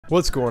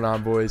What's going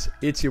on, boys?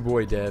 It's your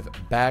boy Dev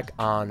back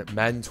on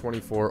Madden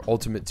 24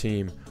 Ultimate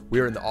Team.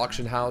 We are in the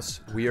auction house.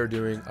 We are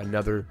doing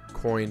another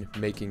coin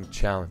making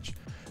challenge.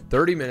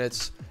 30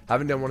 minutes.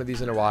 Haven't done one of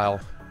these in a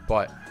while,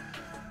 but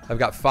I've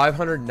got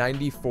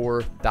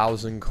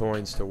 594,000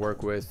 coins to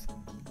work with.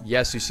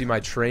 Yes, you see my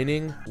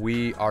training.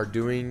 We are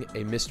doing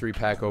a mystery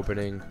pack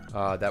opening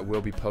that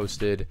will be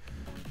posted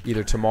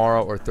either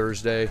tomorrow or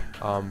Thursday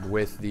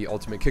with the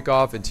Ultimate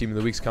Kickoff and Team of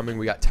the Week's coming.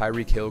 We got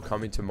Tyreek Hill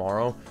coming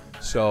tomorrow,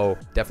 so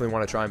definitely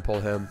want to try and pull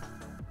him.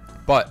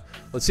 But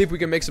let's see if we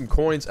can make some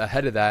coins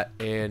ahead of that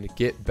and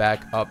get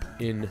back up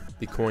in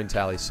the coin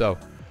tally. So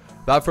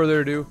without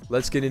further ado,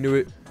 let's get into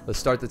it. Let's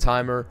start the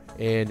timer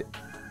and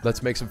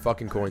let's make some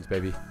fucking coins,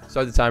 baby.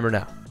 Start the timer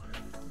now.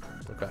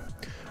 Okay.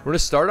 We're going to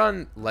start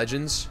on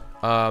Legends.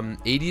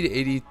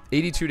 82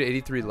 to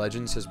 83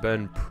 Legends has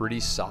been pretty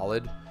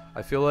solid,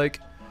 I feel like.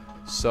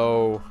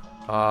 So,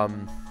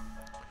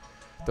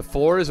 the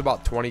floor is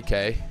about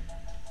 20K.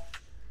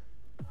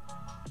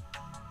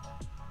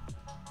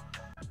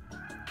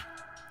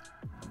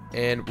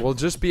 And we'll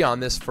just be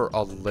on this for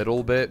a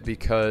little bit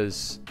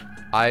because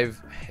I'm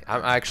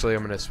going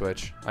to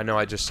switch. I know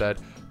I just said,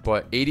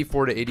 but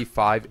 84 to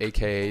 85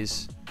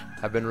 AKAs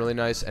have been really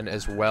nice, and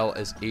as well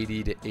as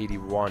 80 to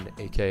 81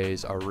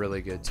 AKAs are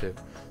really good too.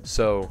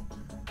 So,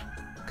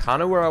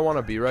 kind of where I want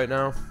to be right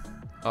now.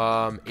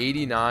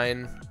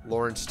 89,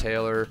 Lawrence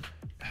Taylor.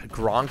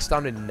 Gronk's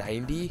down to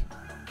 90.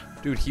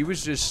 Dude, he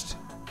was just,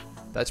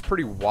 that's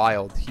pretty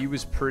wild. He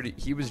was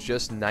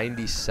just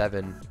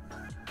 97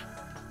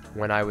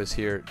 when I was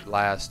here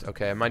last.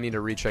 Okay, I might need to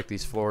recheck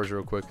these floors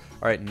real quick.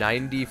 All right,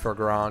 90 for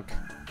Gronk.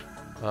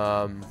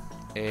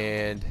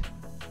 And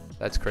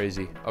that's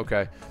crazy.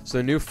 Okay, so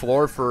the new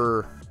floor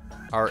for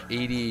our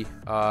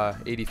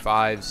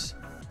 85s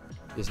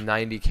is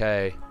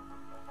 90K.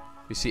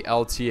 We see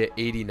LT at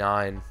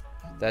 89.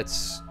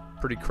 That's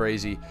pretty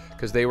crazy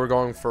because they were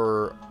going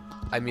for,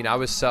 I mean, I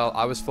was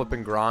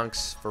flipping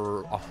Gronks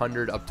for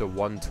 100 up to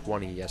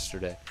 120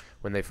 yesterday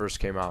when they first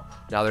came out.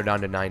 Now they're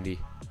down to 90.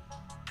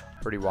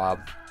 Pretty wild.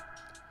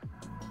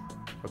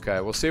 Okay,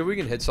 we'll see if we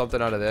can hit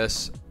something out of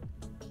this.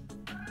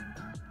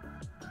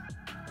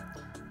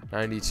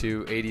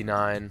 92,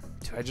 89.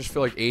 Dude, I just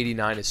feel like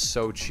 89 is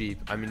so cheap.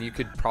 I mean, you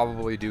could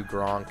probably do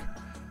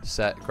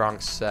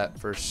Gronk's set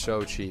for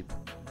so cheap.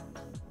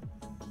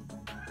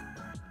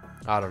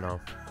 I don't know.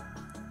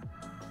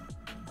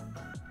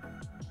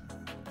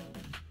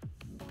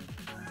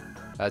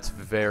 That's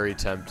very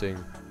tempting.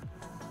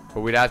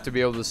 But we'd have to be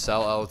able to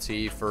sell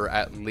LT for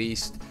at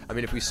least, I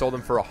mean, if we sold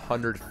them for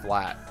 100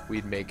 flat,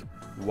 we'd make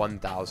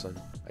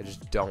 1,000. I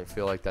just don't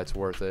feel like that's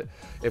worth it.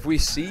 If we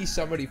see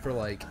somebody for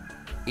like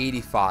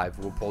 85,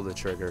 we'll pull the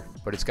trigger.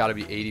 But it's got to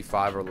be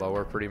 85 or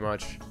lower pretty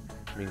much.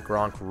 I mean,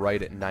 Gronk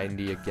right at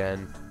 90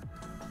 again.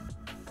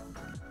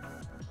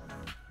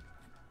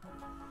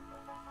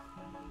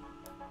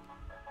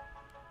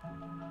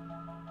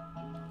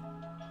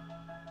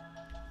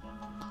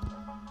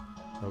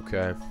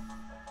 Okay.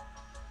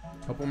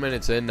 Couple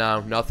minutes in now.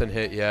 Nothing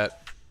hit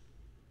yet.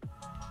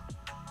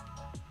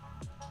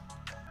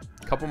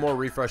 Couple more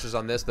refreshes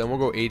on this. Then we'll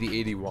go 80,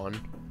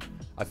 81.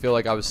 I feel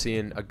like I was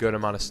seeing a good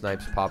amount of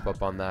snipes pop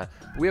up on that.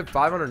 But we have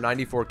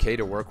 594K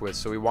to work with.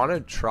 So we want to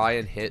try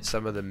and hit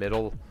some of the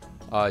middle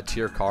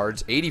tier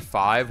cards.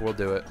 85, we'll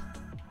do it.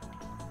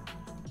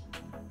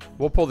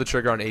 We'll pull the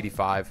trigger on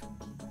 85.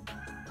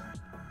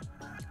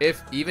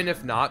 Even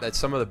if not, that's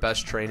some of the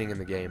best training in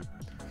the game.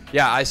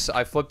 Yeah,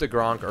 I flipped a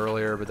Gronk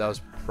earlier, but that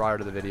was prior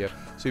to the video.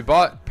 So we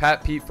bought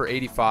Pat Pete for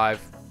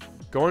 85.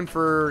 Going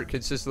for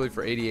consistently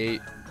for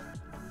 88.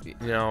 You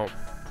know,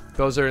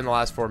 those are in the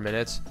last 4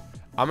 minutes.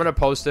 I'm going to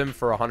post him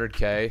for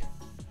 100K.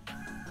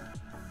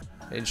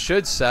 And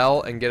should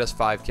sell and get us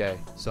 5K.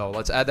 So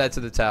let's add that to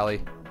the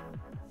tally.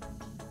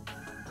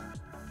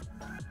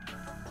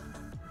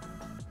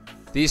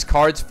 These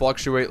cards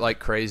fluctuate like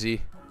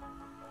crazy.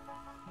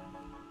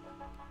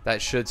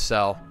 That should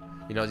sell.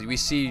 You know, we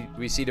see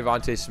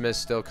Devontae Smith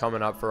still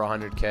coming up for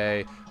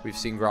 100K. We've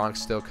seen Gronk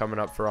still coming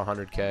up for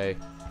 100K.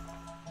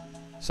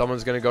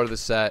 Someone's going to go to the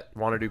set.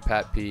 Want to do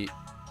Pat Pete.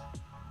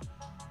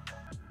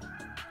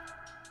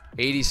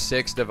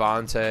 86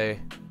 Devontae.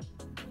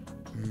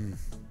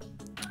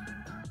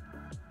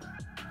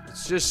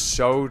 It's just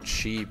so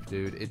cheap,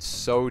 dude. It's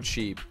so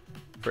cheap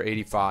for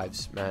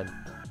 85s, man.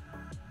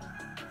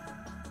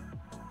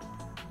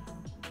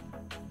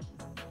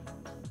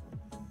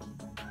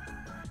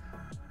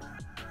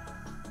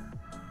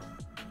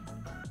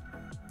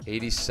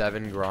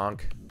 $87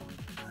 Gronk.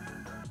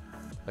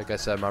 Like I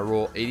said, my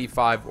rule,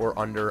 85 or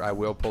under, I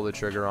will pull the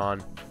trigger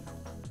on.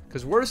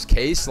 Because worst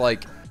case,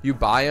 like, you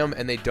buy them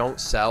and they don't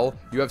sell,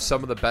 you have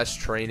some of the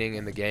best training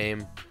in the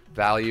game,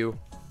 value,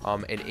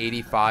 and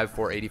 85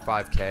 for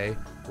 85K.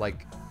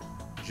 Like,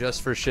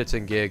 just for shits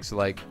and gigs,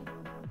 like,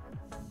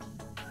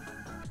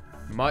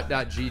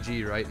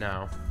 MUT.GG right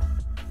now.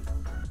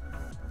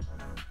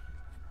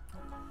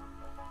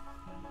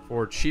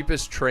 For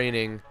cheapest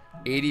training,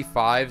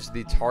 85s,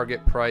 the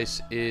target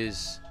price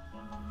is,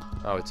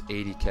 oh, it's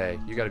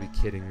 80K. You gotta be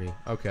kidding me.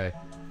 Okay.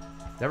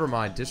 Never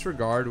mind.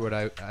 Disregard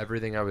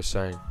everything I was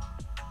saying.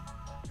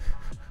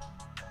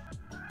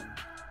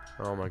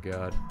 Oh my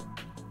god.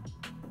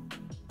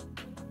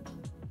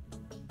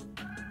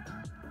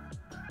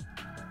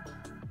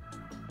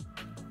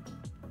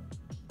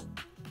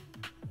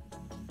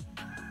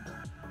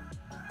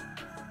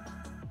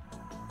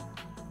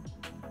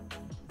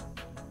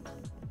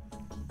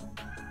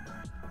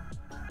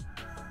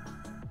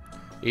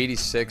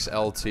 '86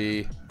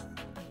 LT.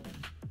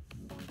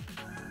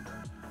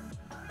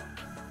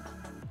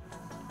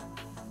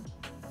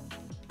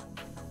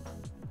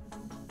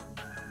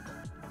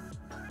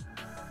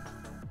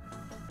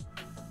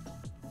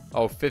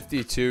 Oh,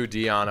 52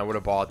 Dion. I would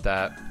have bought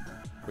that.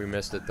 We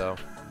missed it though.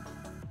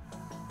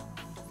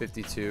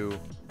 52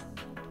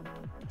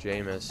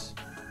 Jameis.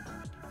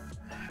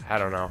 I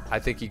don't know. I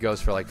think he goes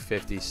for like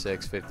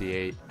 56,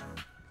 58.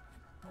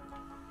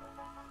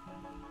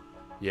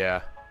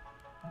 Yeah.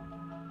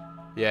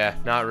 Yeah,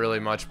 not really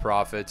much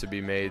profit to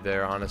be made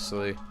there,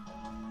 honestly.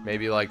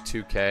 Maybe like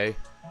 2K.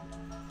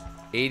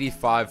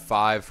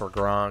 85.5 for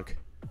Gronk.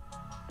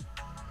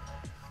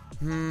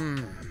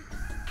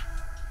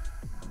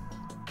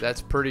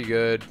 That's pretty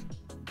good.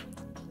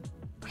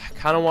 I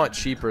kind of want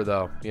cheaper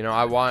though. You know,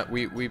 I want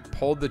we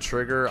pulled the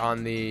trigger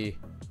on the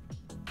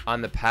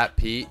Pat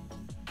Pete,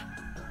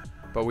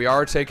 but we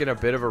are taking a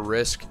bit of a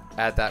risk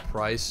at that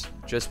price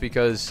just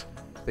because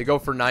they go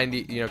for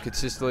 90, you know,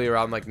 consistently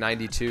around like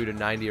 92 to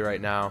 90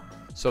 right now.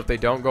 So if they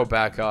don't go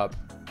back up,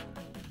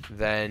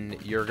 then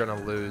you're going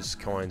to lose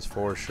coins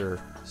for sure.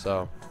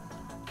 So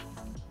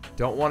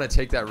don't want to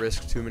take that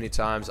risk too many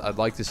times. I'd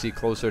like to see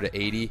closer to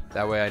 80.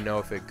 That way I know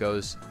if it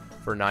goes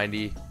for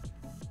 90,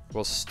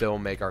 we'll still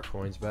make our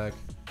coins back.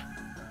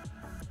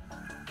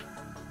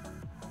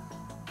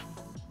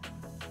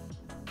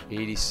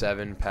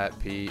 87 Pat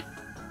Pete.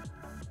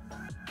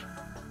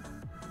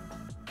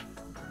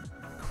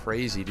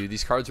 Crazy, dude.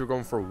 These cards were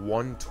going for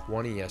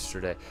 120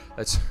 yesterday.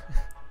 That's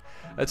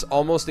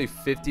almost a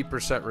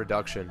 50%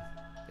 reduction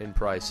in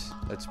price.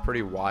 That's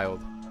pretty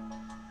wild.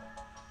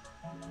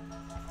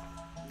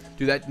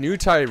 Dude, that new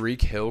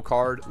Tyreek Hill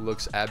card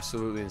looks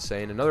absolutely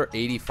insane. Another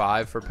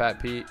 85 for Pat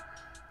Pete.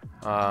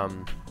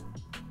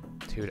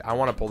 Dude, I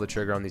want to pull the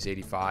trigger on these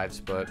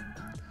 85s, but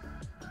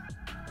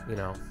you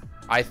know,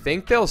 I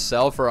think they'll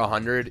sell for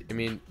 100. I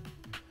mean,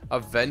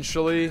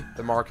 eventually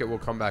the market will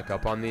come back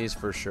up on these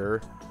for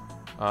sure.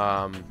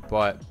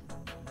 But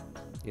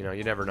you know,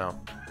 you never know.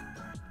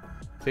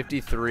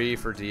 53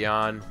 for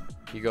Dion.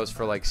 He goes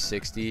for like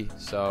 60,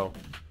 so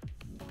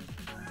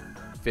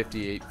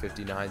 58,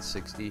 59,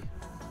 60.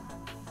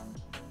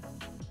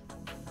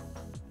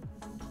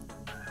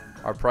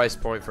 Our price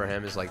point for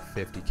him is like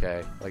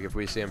 50K. Like if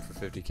we see him for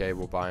 50K,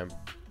 we'll buy him.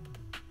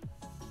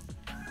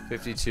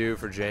 52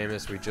 for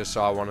Jameis. We just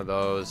saw one of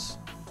those.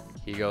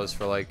 He goes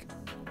for like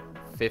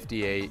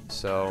 58,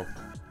 so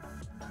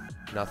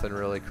nothing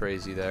really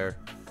crazy there.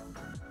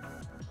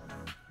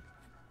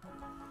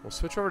 We'll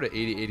switch over to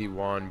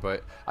 80-81,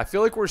 but I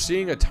feel like we're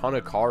seeing a ton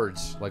of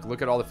cards. Like,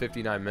 look at all the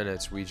 59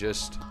 minutes. We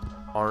just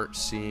aren't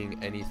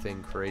seeing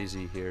anything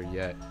crazy here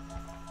yet.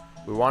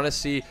 We want to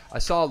see... I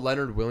saw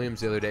Leonard Williams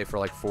the other day for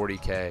like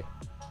 40K.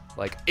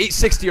 Like,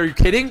 860, are you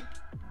kidding?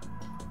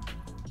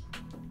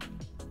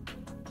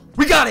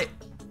 We got it!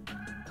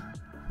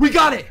 We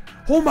got it!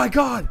 Oh my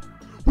god!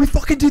 We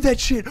fucking did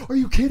that shit! Are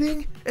you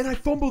kidding? And I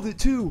fumbled it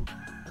too.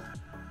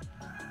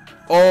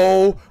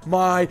 Oh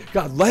my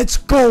god, let's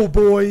go,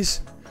 boys!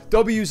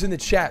 W's in the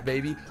chat,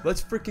 baby.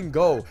 Let's freaking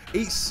go.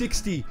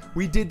 860.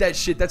 We did that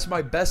shit. That's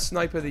my best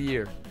snipe of the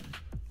year.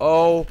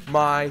 Oh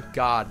my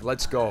god.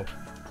 Let's go.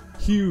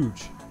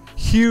 Huge.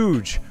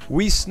 Huge.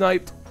 We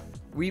sniped.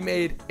 We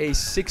made a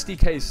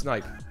 60K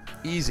snipe.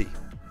 Easy.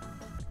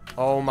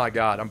 Oh my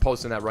god. I'm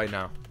posting that right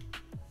now.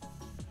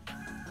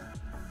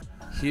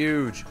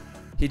 Huge.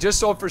 He just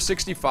sold for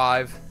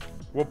 65.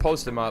 We'll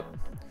post him up.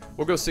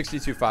 We'll go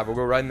 62.5. We'll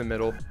go right in the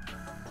middle.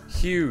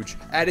 Huge.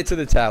 Add it to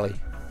the tally.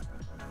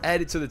 Add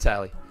it to the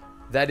tally.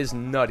 That is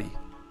nutty.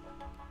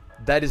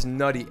 That is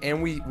nutty.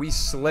 And we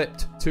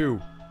slipped too.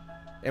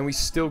 And we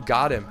still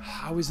got him.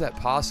 How is that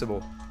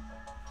possible?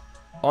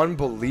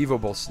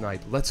 Unbelievable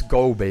snipe. Let's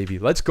go, baby.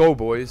 Let's go,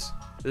 boys.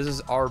 This is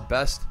our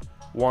best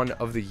one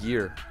of the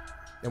year.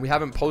 And we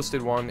haven't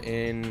posted one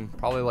in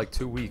probably like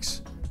 2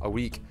 weeks. A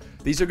week.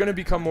 These are going to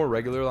become more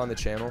regular on the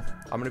channel.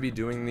 I'm going to be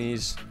doing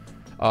these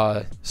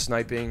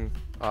sniping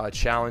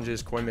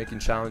challenges, coin making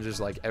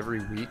challenges like every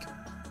week.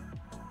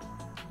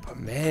 But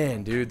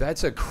man, dude,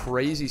 that's a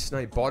crazy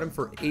snipe. Bought him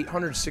for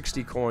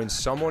 860 coins.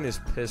 Someone is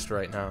pissed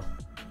right now.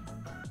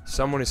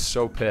 Someone is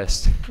so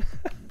pissed.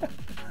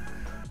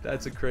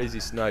 That's a crazy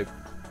snipe.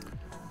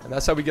 And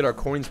that's how we get our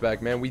coins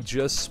back, man. We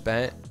just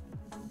spent,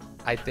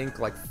 I think,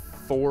 like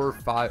 4 or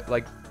 5,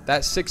 like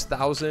that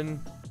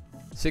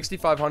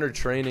 6,500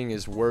 training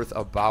is worth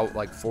about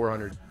like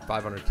 400,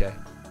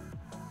 500K.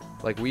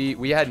 Like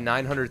we had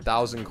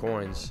 900,000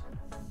 coins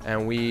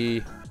and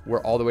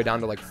we're all the way down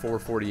to like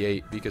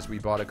 448 because we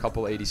bought a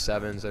couple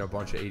 87s and a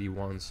bunch of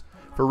 81s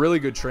for for really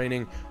good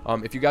training.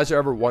 If you guys are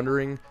ever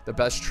wondering the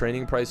best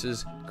training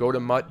prices, go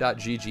to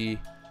MUT.gg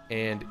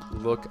and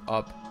look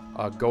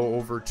up, go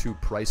over to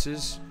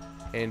prices,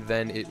 and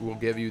then it will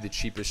give you the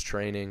cheapest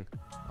training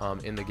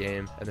in the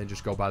game, and then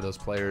just go buy those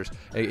players.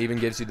 It even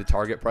gives you the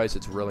target price.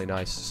 It's really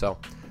nice. So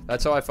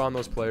that's how I found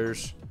those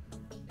players,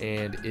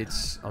 and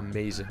it's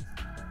amazing.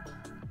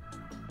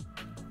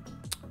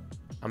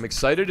 I'm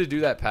excited to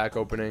do that pack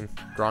opening.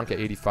 Gronk at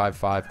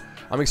 85.5.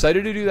 I'm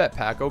excited to do that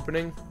pack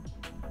opening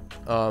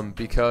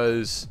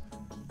because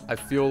I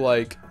feel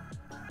like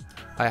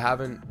I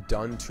haven't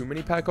done too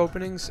many pack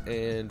openings,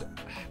 and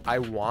I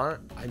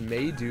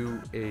may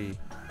do a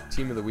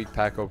Team of the Week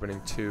pack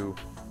opening too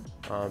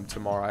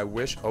tomorrow. I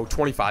wish. Oh,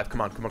 25.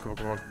 Come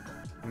on.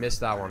 Missed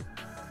that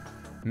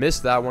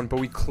one, but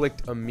we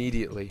clicked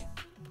immediately.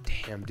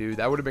 Damn, dude,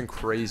 that would have been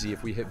crazy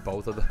if we hit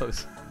both of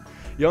those.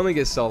 You only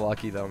get so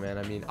lucky though, man.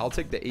 I mean, I'll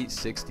take the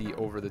 860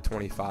 over the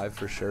 25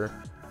 for sure,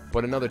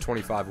 but another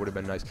 25 would have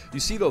been nice. You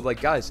see though, like,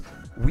 guys,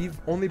 we've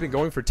only been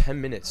going for 10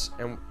 minutes,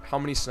 and how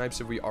many snipes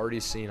have we already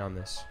seen on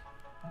this?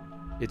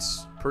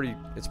 It's pretty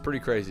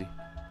crazy.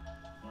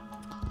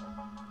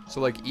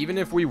 So like, even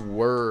if we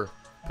were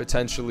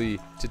potentially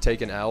to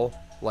take an L,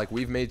 like,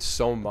 we've made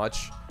so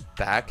much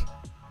back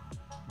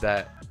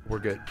that we're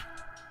good.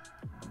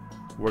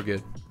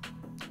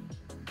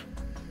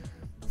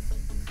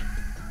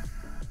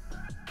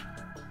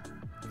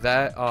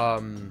 That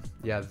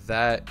yeah,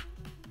 that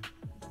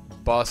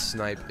bust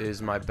snipe is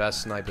my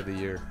best snipe of the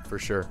year for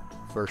sure.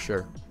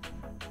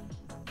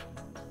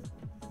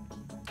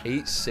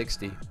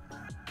 860.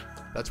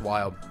 That's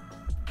wild.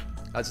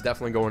 That's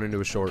definitely going into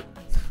a short.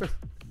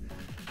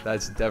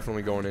 That's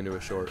definitely going into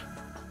a short.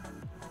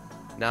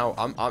 Now,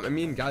 I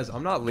mean, guys,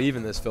 I'm not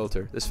leaving this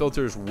filter. This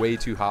filter is way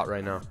too hot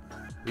right now.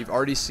 We've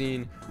already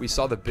seen, we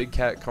saw the Big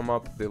Cat come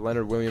up, the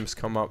Leonard Williams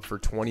come up for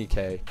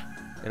 20K.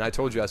 And I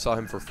told you I saw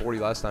him for 40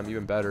 last time,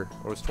 even better.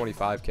 It was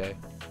 25K.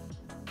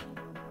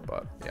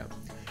 But, yeah.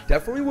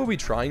 Definitely will be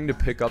trying to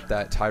pick up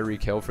that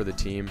Tyreek Hill for the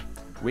team.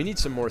 We need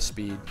some more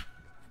speed.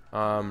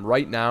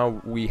 Right now,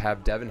 we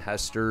have Devin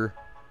Hester,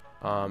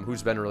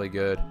 who's been really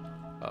good.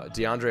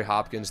 DeAndre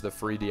Hopkins, the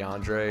free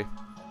DeAndre.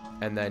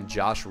 And then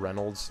Josh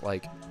Reynolds.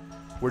 Like,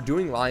 we're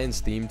doing Lions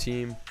theme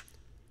team,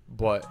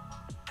 but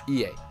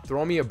EA,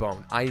 throw me a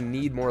bone. I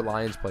need more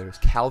Lions players.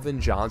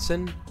 Calvin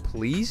Johnson,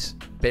 please.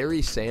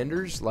 Barry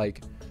Sanders.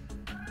 Like,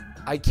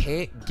 I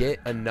can't get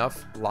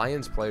enough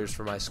Lions players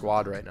for my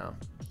squad right now.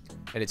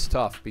 And it's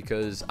tough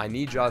because I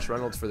need Josh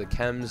Reynolds for the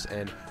chems,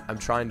 and I'm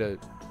trying to,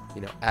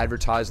 you know,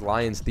 advertise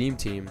Lions theme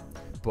team,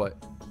 but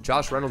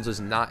Josh Reynolds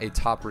is not a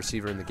top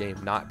receiver in the game,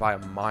 not by a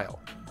mile.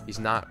 He's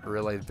not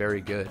really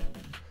very good.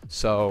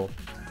 So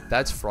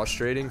that's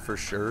frustrating for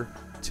sure,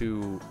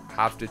 to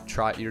have to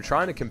try. You're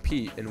trying to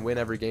compete and win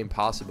every game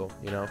possible,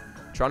 you know,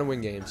 trying to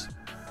win games,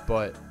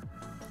 but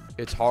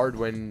it's hard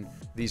when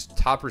these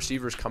top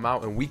receivers come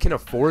out and we can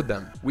afford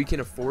them. We can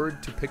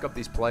afford to pick up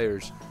these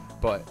players,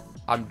 but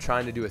I'm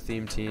trying to do a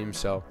theme team,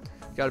 so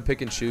you got to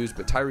pick and choose.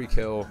 But Tyreek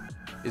Hill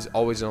is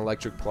always an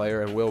electric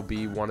player and will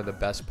be one of the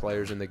best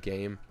players in the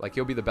game. Like,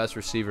 he'll be the best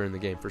receiver in the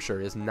game for sure.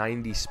 He has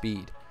 90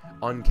 speed,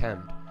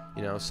 unkemmed,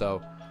 you know.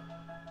 So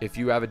if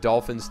you have a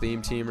Dolphins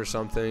theme team or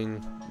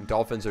something,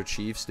 Dolphins or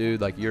Chiefs,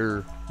 dude, like,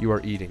 you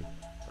are eating.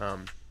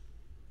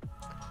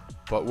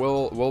 But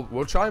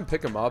we'll try and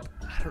pick him up.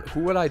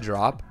 Who would I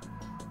drop?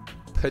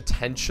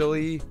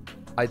 Potentially,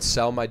 I'd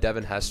sell my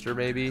Devin Hester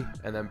maybe,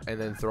 and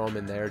then throw him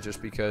in there,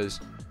 just because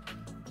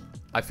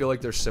I feel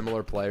like they're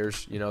similar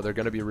players. You know, they're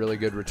going to be really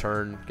good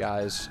return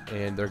guys,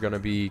 and they're going to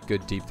be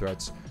good deep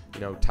threats.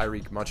 You know,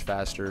 Tyreek much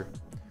faster.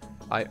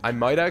 I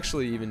might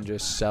actually even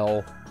just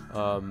sell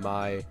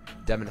my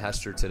Devin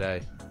Hester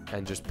today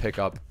and just pick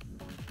up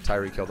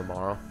Tyreek Hill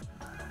tomorrow.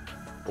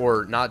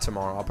 Or not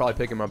tomorrow. I'll probably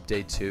pick him up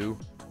day 2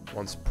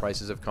 once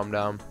prices have come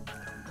down.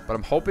 But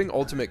I'm hoping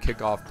Ultimate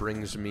Kickoff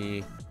brings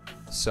me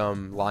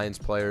some Lions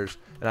players,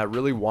 and I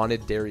really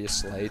wanted Darius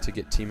Slay to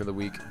get Team of the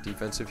Week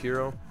defensive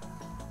hero,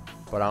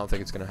 but I don't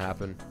think it's going to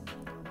happen.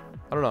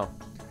 I don't know.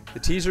 The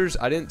teasers,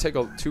 I didn't take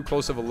too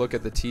close of a look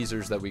at the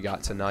teasers that we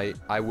got tonight.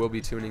 I will be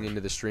tuning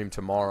into the stream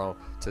tomorrow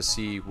to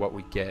see what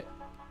we get.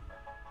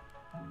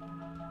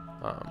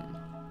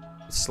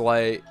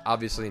 Slay,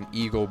 obviously an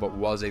Eagle, but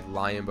was a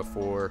Lion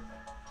before,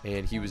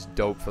 and he was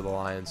dope for the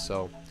Lions.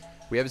 So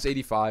we have his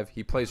 85.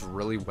 He plays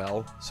really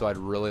well, so I'd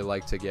really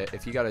like to get,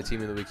 if he got a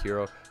Team of the Week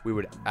hero, we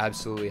would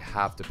absolutely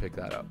have to pick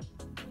that up.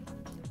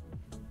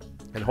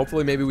 And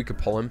hopefully maybe we could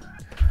pull him.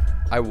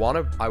 I want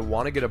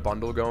to get a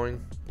bundle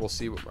going. We'll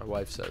see what my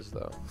wife says,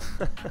 though.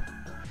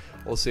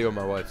 We'll see what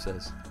my wife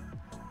says.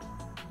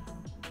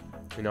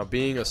 You know,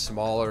 being a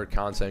smaller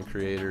content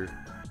creator,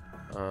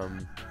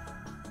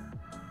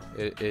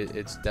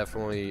 it's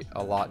definitely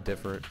a lot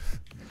different.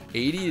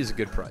 80 is a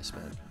good price,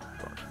 man.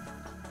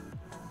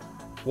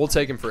 We'll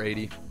take him for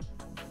 80.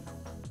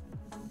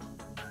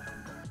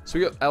 So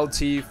we got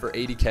LT for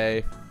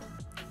 80K.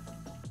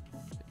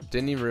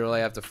 Didn't even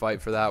really have to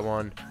fight for that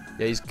one.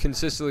 Yeah, he's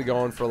consistently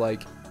going for,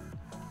 like,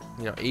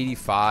 you know,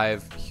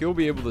 85. He'll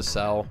be able to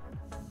sell.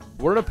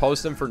 We're going to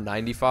post him for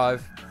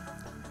 95.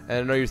 And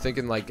I know you're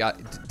thinking, like,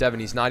 Devin,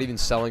 he's not even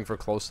selling for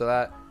close to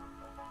that.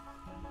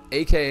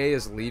 AKA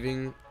is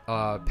leaving.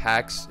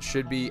 Packs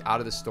should be out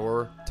of the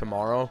store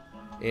tomorrow.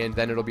 And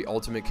then it'll be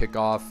Ultimate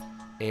Kickoff.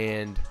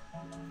 And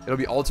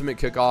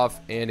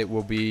it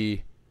will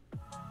be...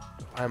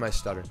 Why am I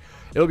stuttering?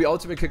 It'll be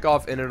Ultimate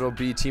Kickoff, and it'll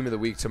be Team of the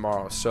Week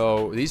tomorrow.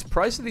 So these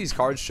price of these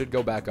cards should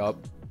go back up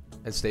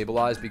and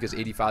stabilize because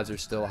 85s are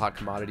still a hot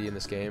commodity in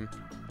this game.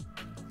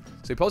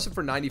 So we posted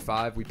for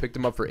 95. We picked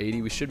them up for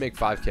 80. We should make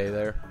 5K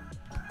there.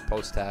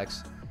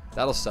 Post-tax.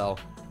 That'll sell.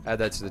 Add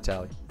that to the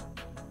tally.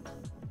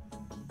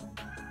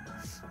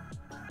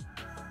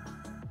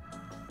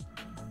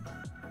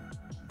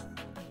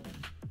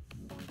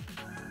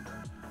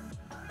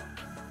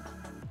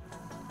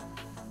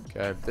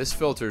 Okay, this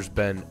filter's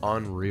been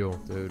unreal,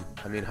 dude.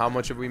 I mean, how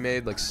much have we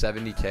made? Like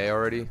 70K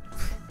already?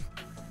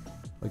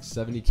 Like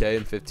 70K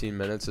in 15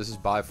 minutes. This is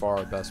by far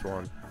our best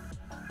one.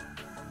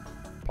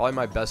 Probably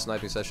my best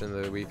sniping session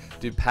of the week.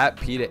 Dude, Pat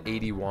Pete at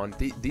 81.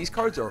 These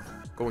cards are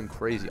going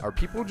crazy. Are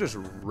people just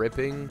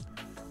ripping?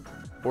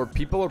 Or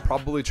people are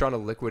probably trying to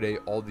liquidate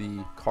all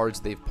the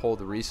cards they've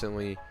pulled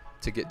recently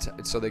to get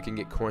so they can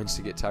get coins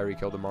to get Tyreek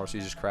Hill tomorrow. So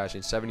he's just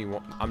crashing.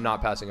 71. I'm not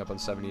passing up on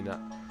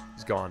 79.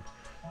 He's gone.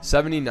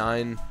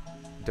 79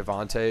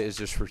 Devontae is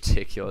just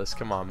ridiculous.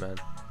 Come on, man.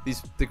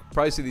 The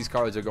price of these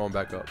cards are going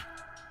back up.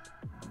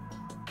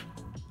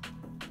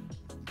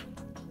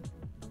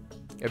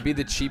 It'd be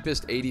the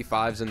cheapest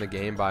 85s in the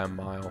game by a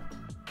mile.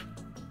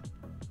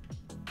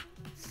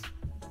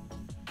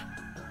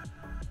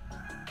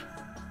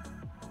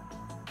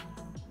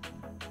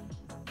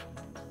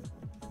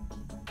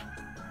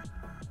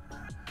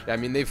 Yeah, I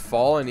mean, they've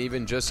fallen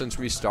even just since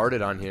we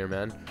started on here,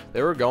 man.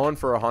 They were going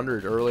for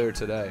 100 earlier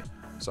today.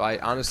 So I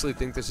honestly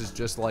think this is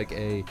just like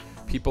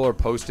people are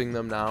posting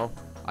them now.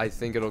 I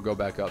think it'll go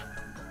back up.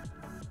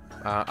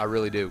 I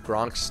really do.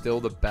 Gronk's still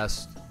the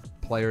best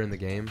player in the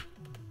game.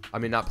 I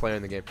mean, not player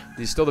in the game.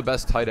 He's still the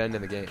best tight end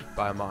in the game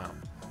by a mile.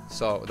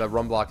 So that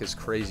run block is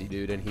crazy,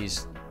 dude. And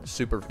he's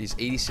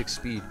 86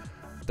 speed.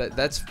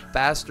 That's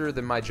faster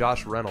than my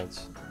Josh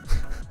Reynolds.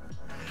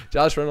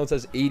 Josh Reynolds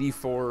has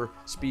 84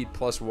 speed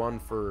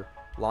 +1 for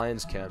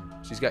Lions Chem.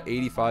 So he's got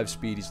 85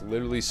 speed. He's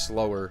literally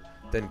slower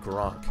than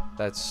Gronk.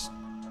 That's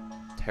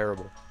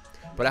terrible.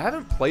 But I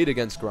haven't played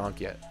against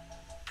Gronk yet.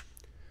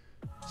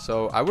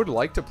 So I would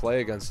like to play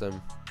against him.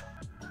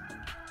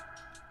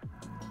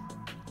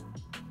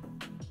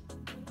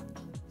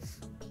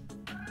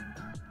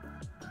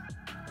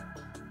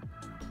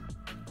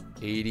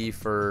 $80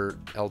 for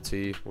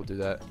LT. We'll do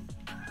that.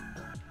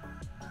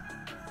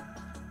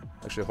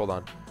 Actually, hold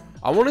on.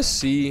 I want to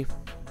see.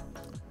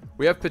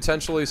 We have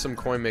potentially some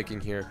coin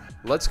making here.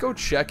 Let's go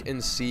check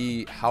and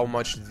see how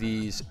much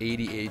these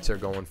 88s are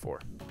going for.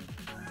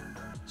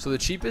 So the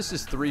cheapest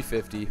is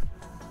 350.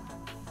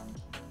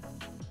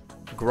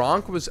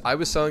 Gronk I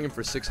was selling him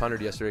for 600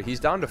 yesterday.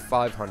 He's down to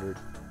 500.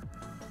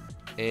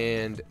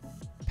 And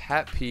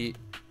Pat Pete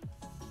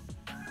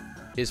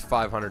is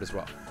 500 as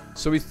well.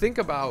 So we think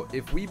about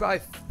if we buy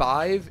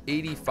 5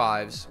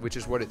 85s, which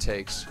is what it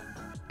takes,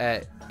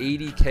 at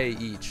 80K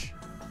each,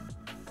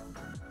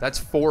 that's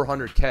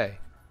 400K.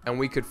 And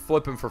we could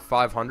flip him for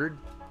 500.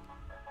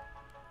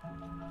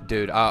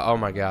 Dude, oh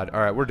my God. All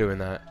right, we're doing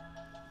that.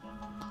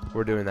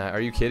 We're doing that.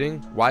 Are you kidding?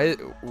 Why?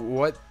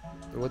 What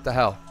the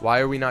hell? Why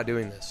are we not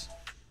doing this?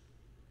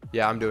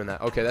 Yeah, I'm doing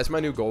that. Okay, that's my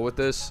new goal with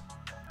this.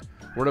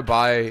 We're going to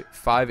buy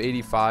 5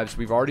 85s.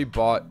 We've already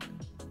bought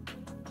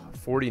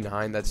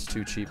 49. That's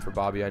too cheap for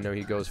Bobby. I know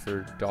he goes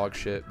for dog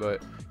shit,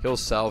 but he'll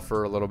sell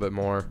for a little bit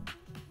more.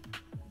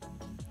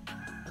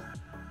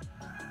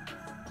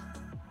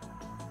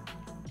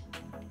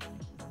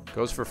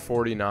 Goes for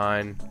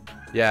 49.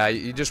 Yeah,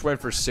 he just went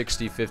for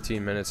 60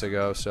 15 minutes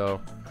ago, so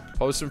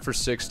post him for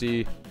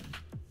 60.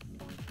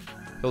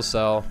 He'll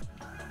sell.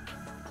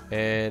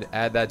 And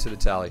add that to the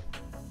tally.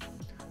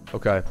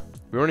 Okay.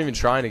 We weren't even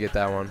trying to get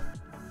that one.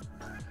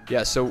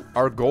 Yeah, so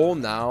our goal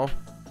now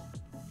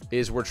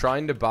is we're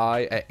trying to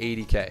buy at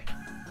 80K.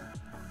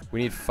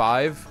 We need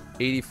 5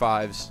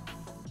 85s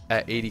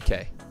at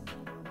 80K.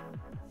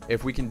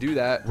 If we can do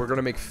that, we're going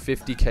to make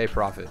 50K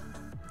profit.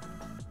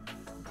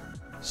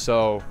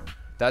 So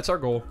that's our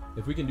goal.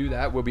 If we can do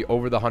that, we'll be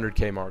over the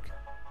 100K mark.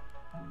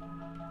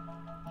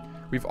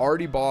 We've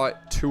already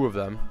bought 2 of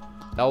them.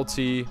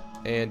 LT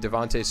and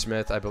Devontae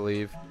Smith, I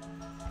believe.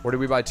 Or did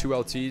we buy 2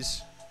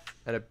 LTs?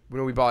 And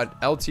when we bought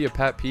LT of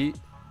Pat Pete,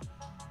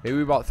 maybe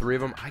we bought 3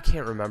 of them. I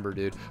can't remember,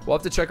 dude. We'll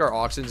have to check our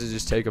auctions and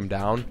just take them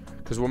down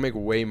because we'll make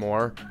way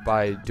more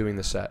by doing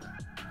the set.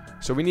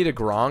 So we need a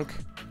Gronk.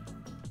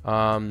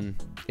 And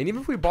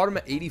even if we bought him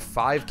at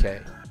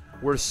 85K,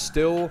 we're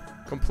still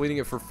completing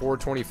it for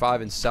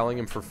 425 and selling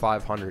him for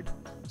 500.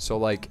 So,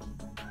 like,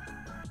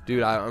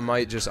 dude, I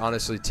might just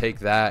honestly take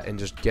that and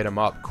just get him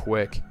up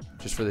quick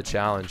just for the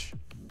challenge.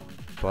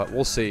 But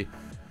we'll see.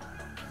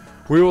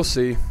 We will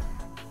see.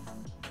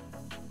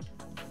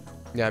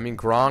 Yeah, I mean,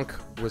 Gronk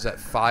was at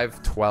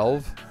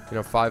 512,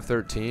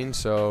 513,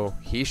 so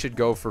he should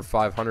go for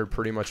 500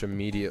 pretty much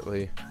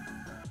immediately.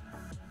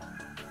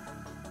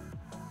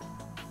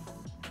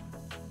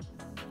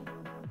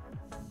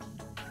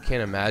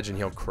 can't imagine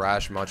he'll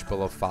crash much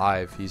below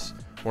 5. He's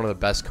one of the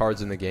best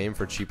cards in the game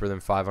for cheaper than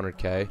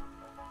 500k.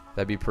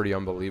 That'd be pretty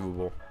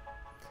unbelievable.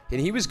 And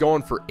he was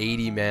going for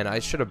 80, man. I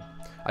should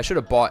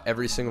have bought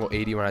every single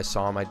 80 when I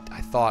saw him. I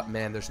thought,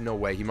 man, there's no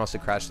way. He must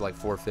have crashed to like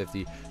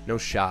 450. No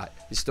shot.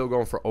 He's still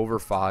going for over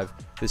 5.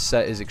 This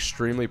set is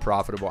extremely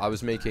profitable. I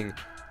was making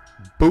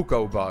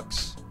buco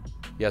bucks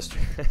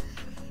yesterday.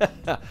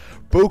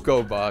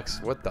 Buco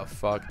bucks. What the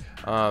fuck?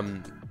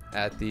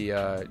 At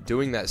the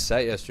doing that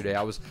set yesterday,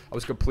 I was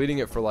completing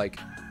it for like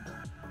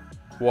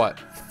what,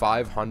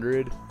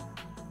 500?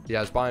 Yeah,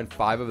 I was buying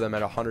 5 of them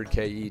at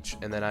 100k each,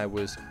 and then I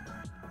was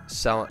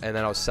selling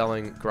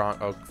Gronk.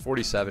 Oh,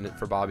 47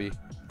 for Bobby.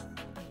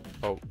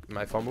 Oh, am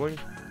I fumbling?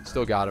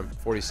 Still got him.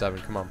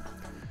 47. Come on.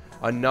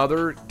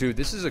 Another dude.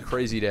 This is a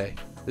crazy day.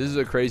 This is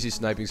a crazy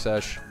sniping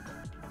sesh.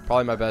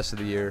 Probably my best of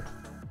the year.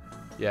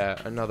 Yeah,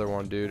 another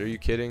one, dude. Are you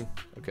kidding?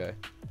 Okay.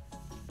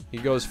 He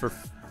goes for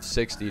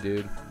 60,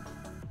 dude.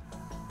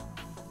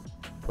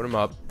 Put him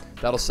up.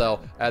 That'll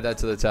sell. Add that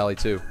to the tally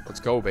too. Let's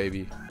go,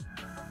 baby.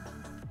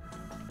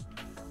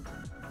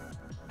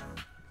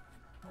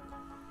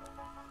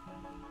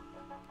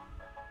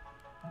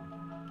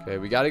 Okay,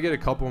 we got to get a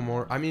couple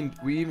more. I mean,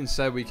 we even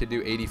said we could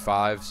do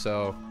 85,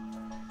 so,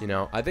 you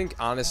know, I think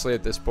honestly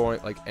at this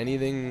point, like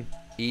anything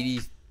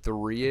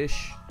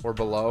 83-ish or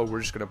below, we're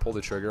just going to pull the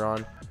trigger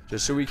on,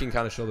 just so we can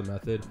kind of show the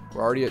method.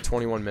 We're already at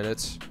 21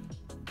 minutes,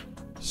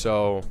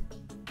 so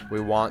we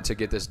want to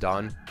get this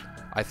done.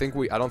 I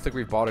don't think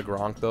we've bought a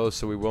Gronk, though,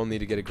 so we will need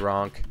to get a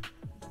Gronk.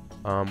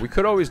 We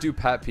could always do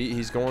Pat Pete.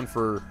 He's going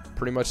for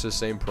pretty much the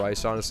same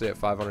price, honestly, at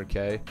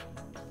 500k,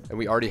 and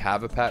we already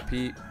have a Pat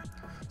Pete.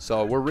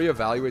 So we'll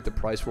reevaluate the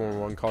price when we're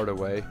 1 card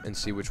away and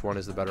see which one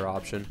is the better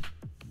option.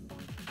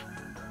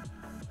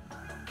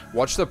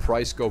 Watch the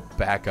price go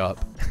back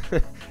up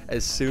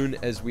as soon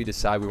as we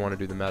decide we want to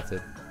do the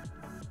method.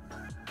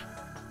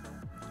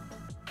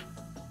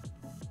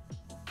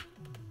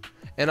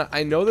 And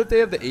I know that they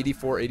have the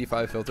 84,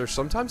 85 filter.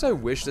 Sometimes I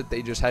wish that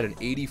they just had an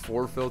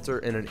 84 filter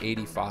and an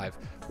 85,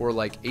 or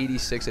like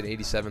 86 and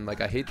 87.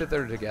 Like, I hate that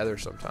they're together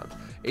sometimes.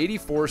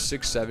 84,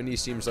 670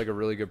 seems like a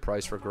really good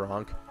price for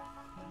Gronk.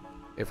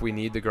 If we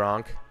need the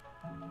Gronk.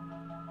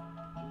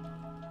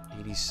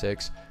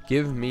 86.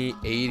 Give me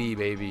 80,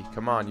 baby.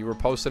 Come on. You were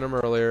posting them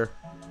earlier.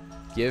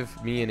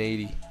 Give me an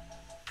 80.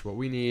 It's what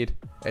we need.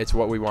 It's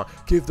what we want.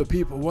 Give the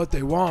people what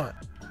they want.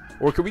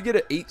 Or could we get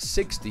an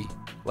 860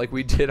 like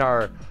we did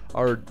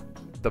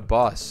the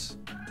bus?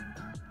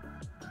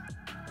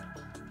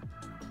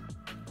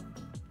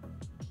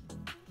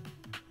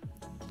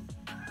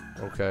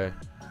 Okay.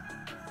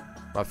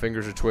 My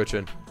fingers are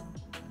twitching.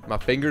 My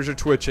fingers are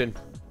twitching.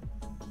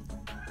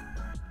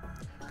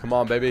 Come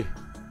on, baby.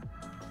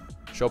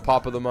 Show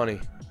Papa the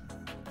money.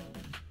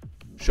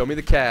 Show me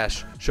the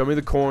cash. Show me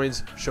the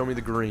coins. Show me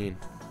the green.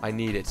 I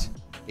need it.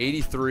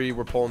 83.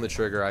 We're pulling the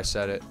trigger. I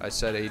said it. I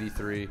said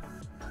 83.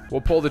 We'll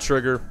pull the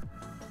trigger.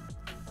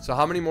 So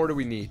how many more do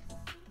we need?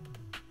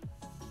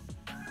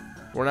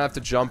 We're going to have to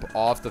jump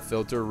off the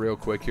filter real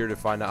quick here to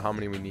find out how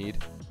many we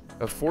need.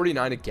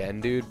 49 again,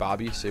 dude.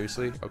 Bobby,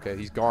 seriously? Okay,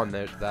 he's gone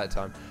there that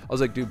time. I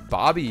was like, dude,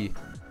 Bobby.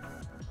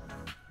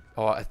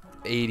 Oh,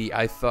 80.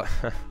 I thought...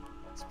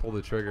 Pull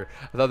the trigger.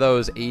 I thought that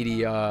was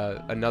 80,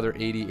 another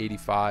 80,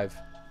 85.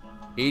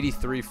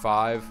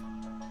 83.5.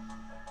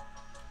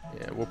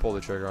 Yeah, we'll pull the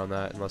trigger on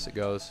that unless it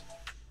goes.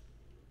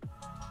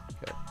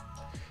 Okay.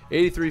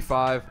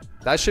 83.5.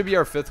 That should be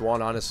our 5th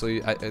one,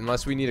 honestly,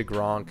 unless we need a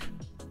Gronk.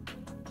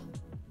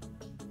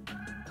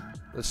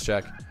 Let's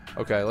check.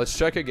 Okay, let's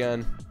check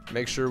again.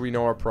 Make sure we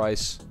know our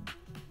price.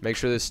 Make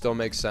sure this still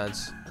makes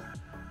sense.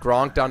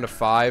 Gronk down to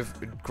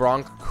 5.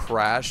 Gronk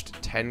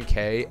crashed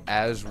 10k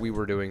as we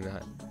were doing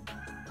that.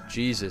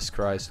 Jesus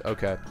Christ.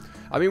 Okay.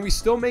 I mean, we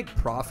still make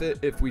profit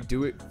if we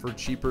do it for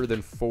cheaper than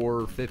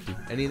 450.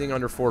 Anything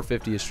under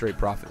 450 is straight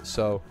profit.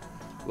 So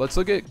let's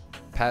look at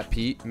Pat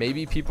Pete.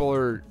 Maybe people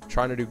are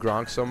trying to do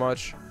Gronk so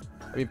much.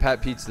 I mean,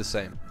 Pat Pete's the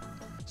same.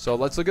 So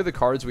let's look at the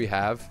cards we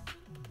have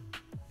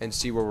and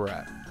see where we're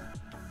at.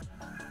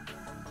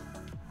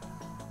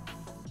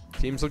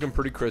 Team's looking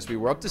pretty crispy.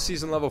 We're up to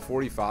season level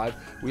 45.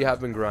 We have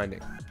been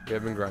grinding. We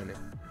have been grinding.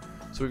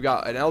 So we've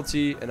got an LT,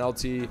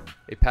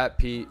 a Pat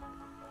Pete,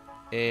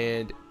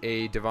 and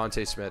a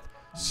Devontae Smith.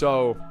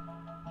 So,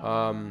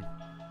 and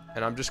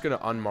I'm just gonna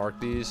unmark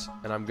these,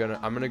 and I'm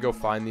gonna go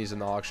find these in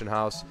the auction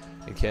house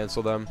and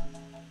cancel them.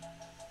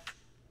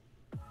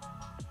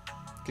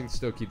 Can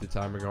still keep the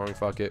timer going.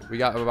 Fuck it. We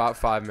got about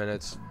 5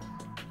 minutes.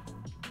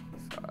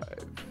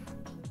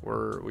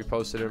 We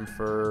posted him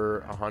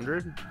for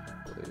 100.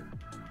 I believe.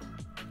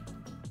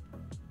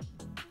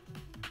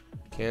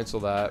 Cancel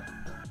that.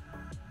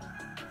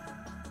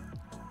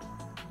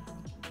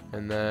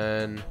 And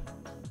then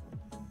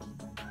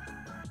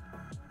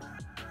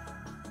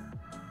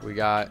we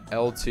got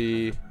LT.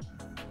 I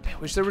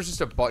wish there was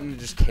just a button to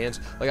just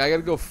cancel. Like, I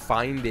gotta go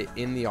find it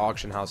in the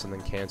auction house and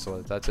then cancel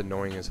it. That's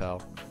annoying as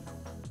hell.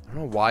 I don't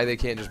know why they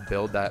can't just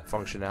build that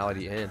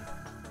functionality in.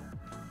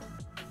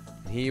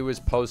 He was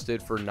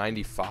posted for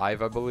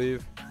 95, I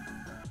believe.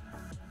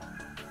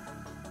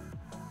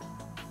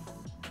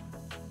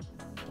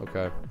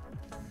 Okay.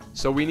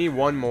 So we need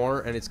one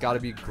more, and it's got to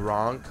be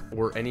Gronk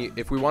or any.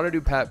 If we want to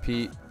do Pat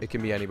Pete, it can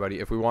be anybody.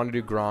 If we want to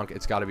do Gronk,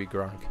 it's got to be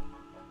Gronk.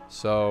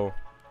 So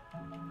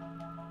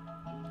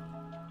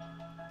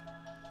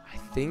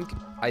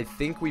I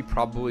think we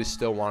probably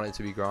still want it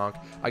to be Gronk.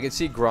 I can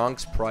see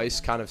Gronk's price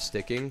kind of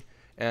sticking,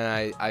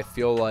 and I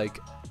feel like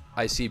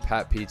I see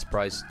Pat Pete's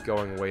price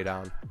going way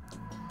down.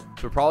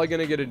 So we're probably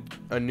gonna get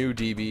a new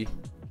DB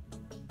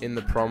in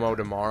the promo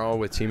tomorrow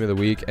with Team of the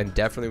Week, and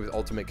definitely with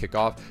Ultimate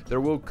Kickoff. There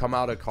will come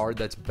out a card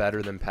that's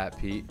better than Pat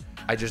Pete.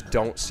 I just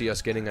don't see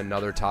us getting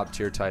another top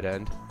tier tight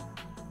end.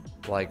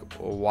 Like,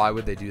 why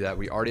would they do that?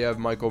 We already have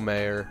Michael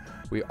Mayer.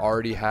 We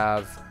already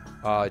have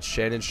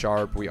Shannon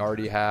Sharp. We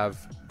already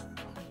have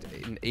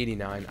an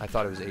 89. I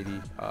thought it was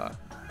 80. I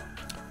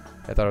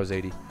thought it was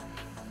 80.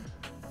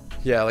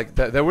 Yeah, like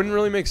that wouldn't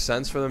really make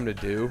sense for them to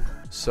do.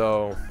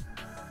 So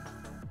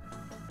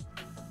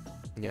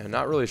yeah,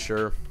 not really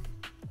sure.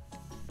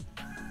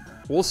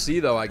 We'll see,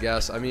 though, I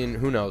guess. I mean,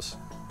 who knows,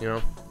 you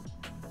know?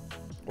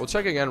 We'll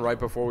check again right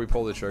before we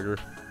pull the trigger.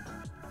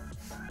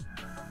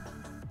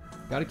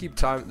 Got to keep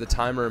the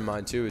timer in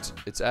mind, too.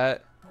 It's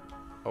at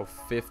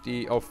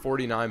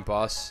 49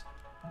 bus.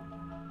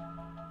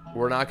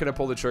 We're not going to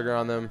pull the trigger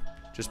on them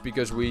just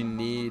because we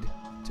need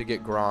to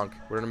get Gronk.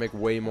 We're going to make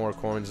way more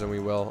coins than we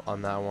will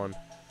on that one.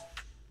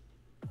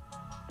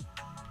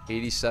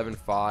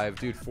 87.5.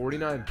 Dude,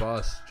 49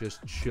 bus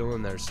just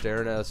chilling there,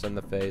 staring at us in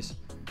the face.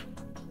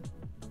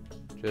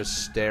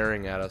 Just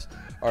staring at us.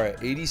 All right,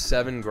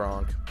 87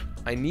 Gronk.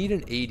 I need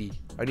an 80.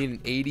 I need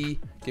an 80.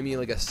 Give me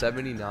like a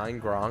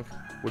 79 Gronk.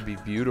 Would be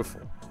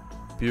beautiful.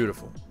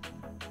 Beautiful.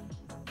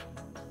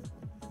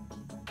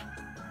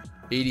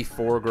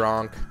 84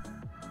 Gronk.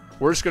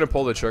 We're just going to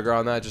pull the trigger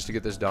on that just to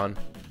get this done.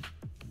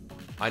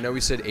 I know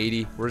we said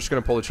 80. We're just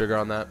going to pull the trigger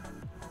on that.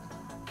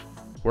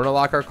 We're going to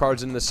lock our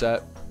cards in the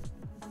set.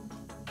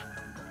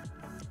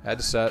 Add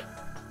to set.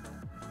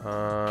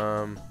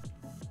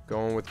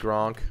 Going with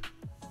Gronk.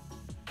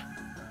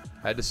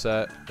 Add to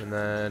set, and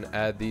then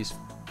add these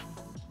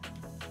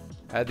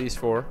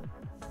four.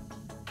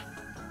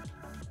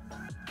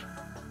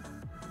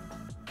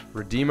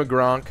 Redeem a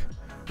Gronk.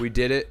 We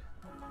did it.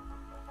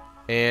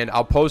 And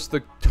I'll post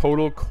the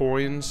total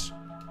coins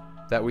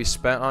that we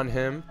spent on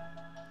him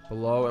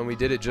below, and we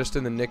did it just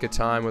in the nick of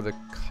time with a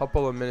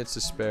couple of minutes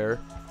to spare.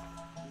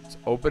 Let's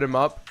open him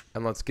up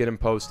and let's get him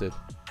posted.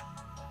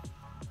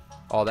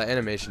 Oh, that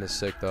animation is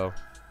sick, though.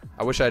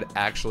 I wish I'd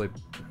actually...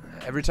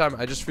 Every time,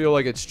 I just feel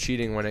like it's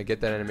cheating when I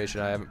get that animation.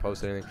 I haven't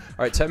posted anything.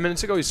 All right, 10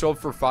 minutes ago, he sold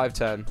for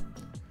 510.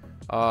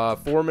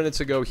 4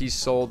 minutes ago, he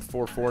sold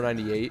for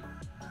 498.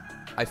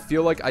 I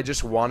feel like I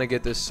just want to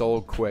get this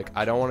sold quick.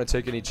 I don't want to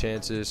take any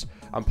chances.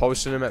 I'm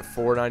posting him at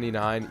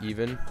 499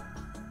 even.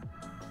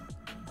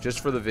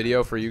 Just for the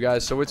video for you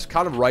guys. So it's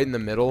kind of right in the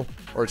middle.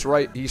 Or it's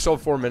right. He sold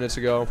 4 minutes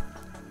ago.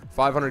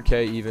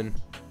 500K even.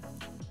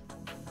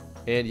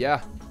 And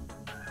yeah.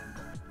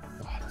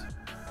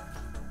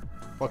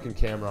 Fucking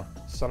camera.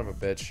 Son of a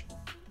bitch.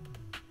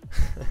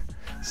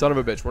 Son of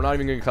a bitch. We're not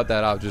even going to cut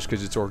that out just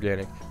because it's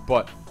organic.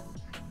 But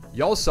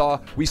y'all saw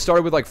we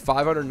started with like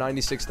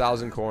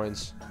 596,000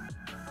 coins.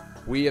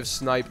 We have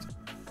sniped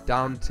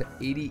down to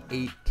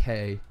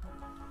 88K.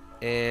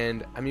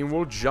 And, I mean,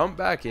 we'll jump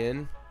back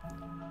in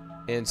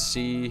and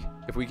see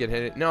if we can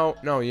hit it. No,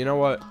 you know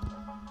what?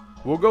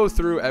 We'll go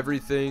through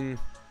everything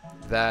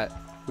that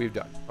we've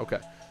done. Okay.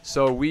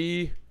 So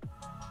we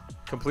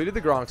completed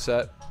the Gronk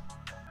set,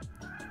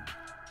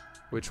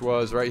 which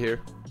was right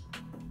here.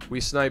 We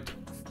sniped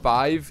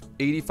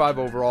 585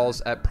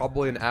 overalls at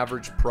probably an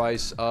average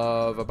price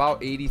of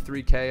about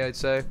 83K, I'd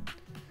say.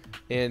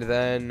 And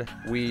then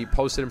we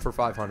posted him for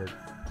 500.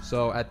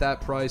 So at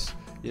that price,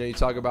 you know, you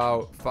talk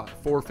about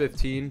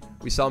 415.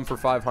 We sell him for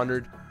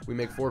 500. We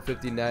make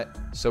 450 net.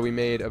 So we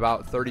made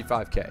about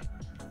 35K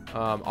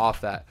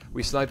off that.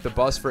 We sniped the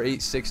bus for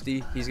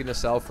 860. He's going to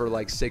sell for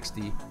like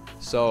 60.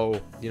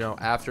 So, you know,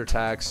 after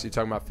tax, you're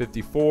talking about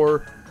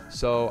 54.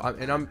 So,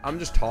 I'm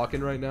just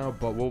talking right now,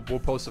 but we'll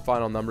post the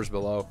final numbers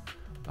below.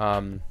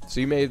 So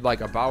you made like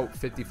about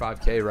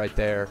 55K right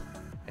there.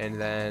 And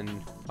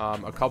then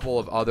a couple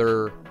of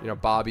other, you know,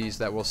 bobbies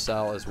that will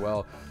sell as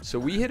well. So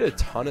we hit a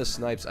ton of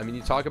snipes. I mean,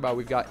 you talk about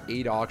we've got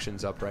 8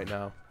 auctions up right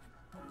now.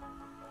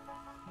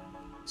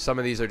 Some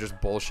of these are just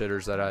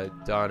bullshitters that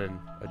I've done in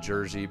a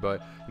jersey.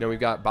 But, you know, we've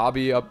got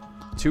Bobby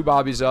up, 2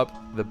 bobbies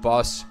up, the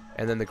bus,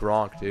 and then the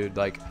Gronk, dude.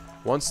 Like,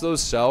 once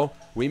those sell,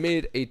 we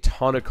made a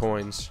ton of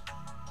coins.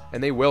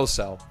 And they will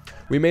sell.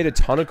 We made a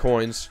ton of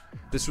coins.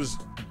 This was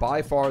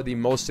by far the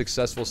most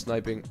successful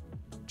sniping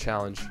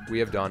challenge we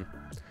have done.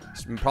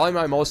 It's probably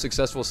my most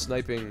successful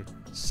sniping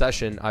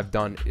session I've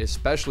done,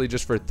 especially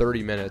just for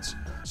 30 minutes.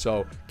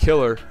 So,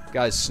 killer.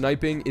 Guys,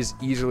 sniping is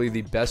easily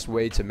the best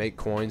way to make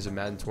coins in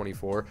Madden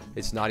 24.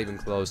 It's not even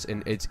close,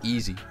 and it's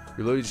easy.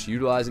 You're literally just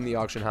utilizing the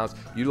auction house,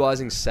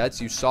 utilizing sets.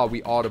 You saw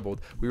we audibled.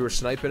 We were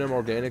sniping them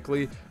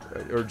organically,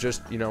 or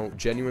just, you know,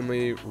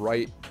 genuinely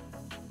right,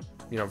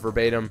 you know,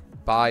 verbatim,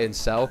 buy and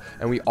sell,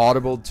 and we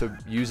audibled to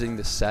using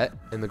the set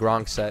and the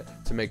Gronk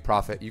set to make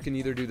profit. You can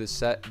either do the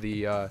set,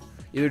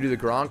 either do the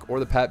Gronk or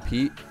the Pat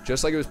Pete.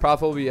 Just like it was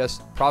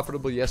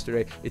profitable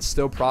yesterday, it's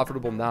still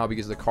profitable now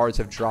because the cards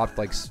have dropped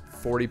like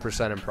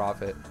 40% in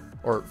profit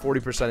or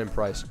 40% in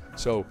price.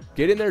 So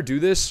get in there, do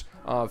this.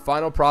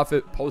 Final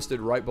profit posted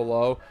right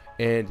below.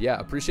 And yeah,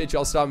 appreciate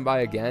y'all stopping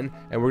by again.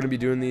 And we're gonna be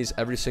doing these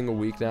every single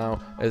week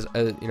now, as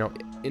you know,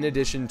 in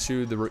addition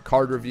to the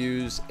card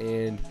reviews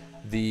and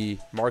the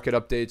market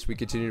updates we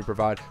continue to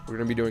provide. We're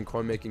going to be doing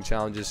coin making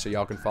challenges so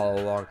y'all can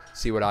follow along,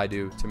 see what I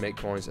do to make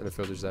coins and the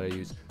filters that I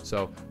use.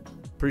 So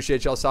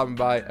appreciate y'all stopping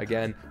by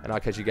again, and I'll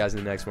catch you guys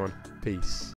in the next one. Peace.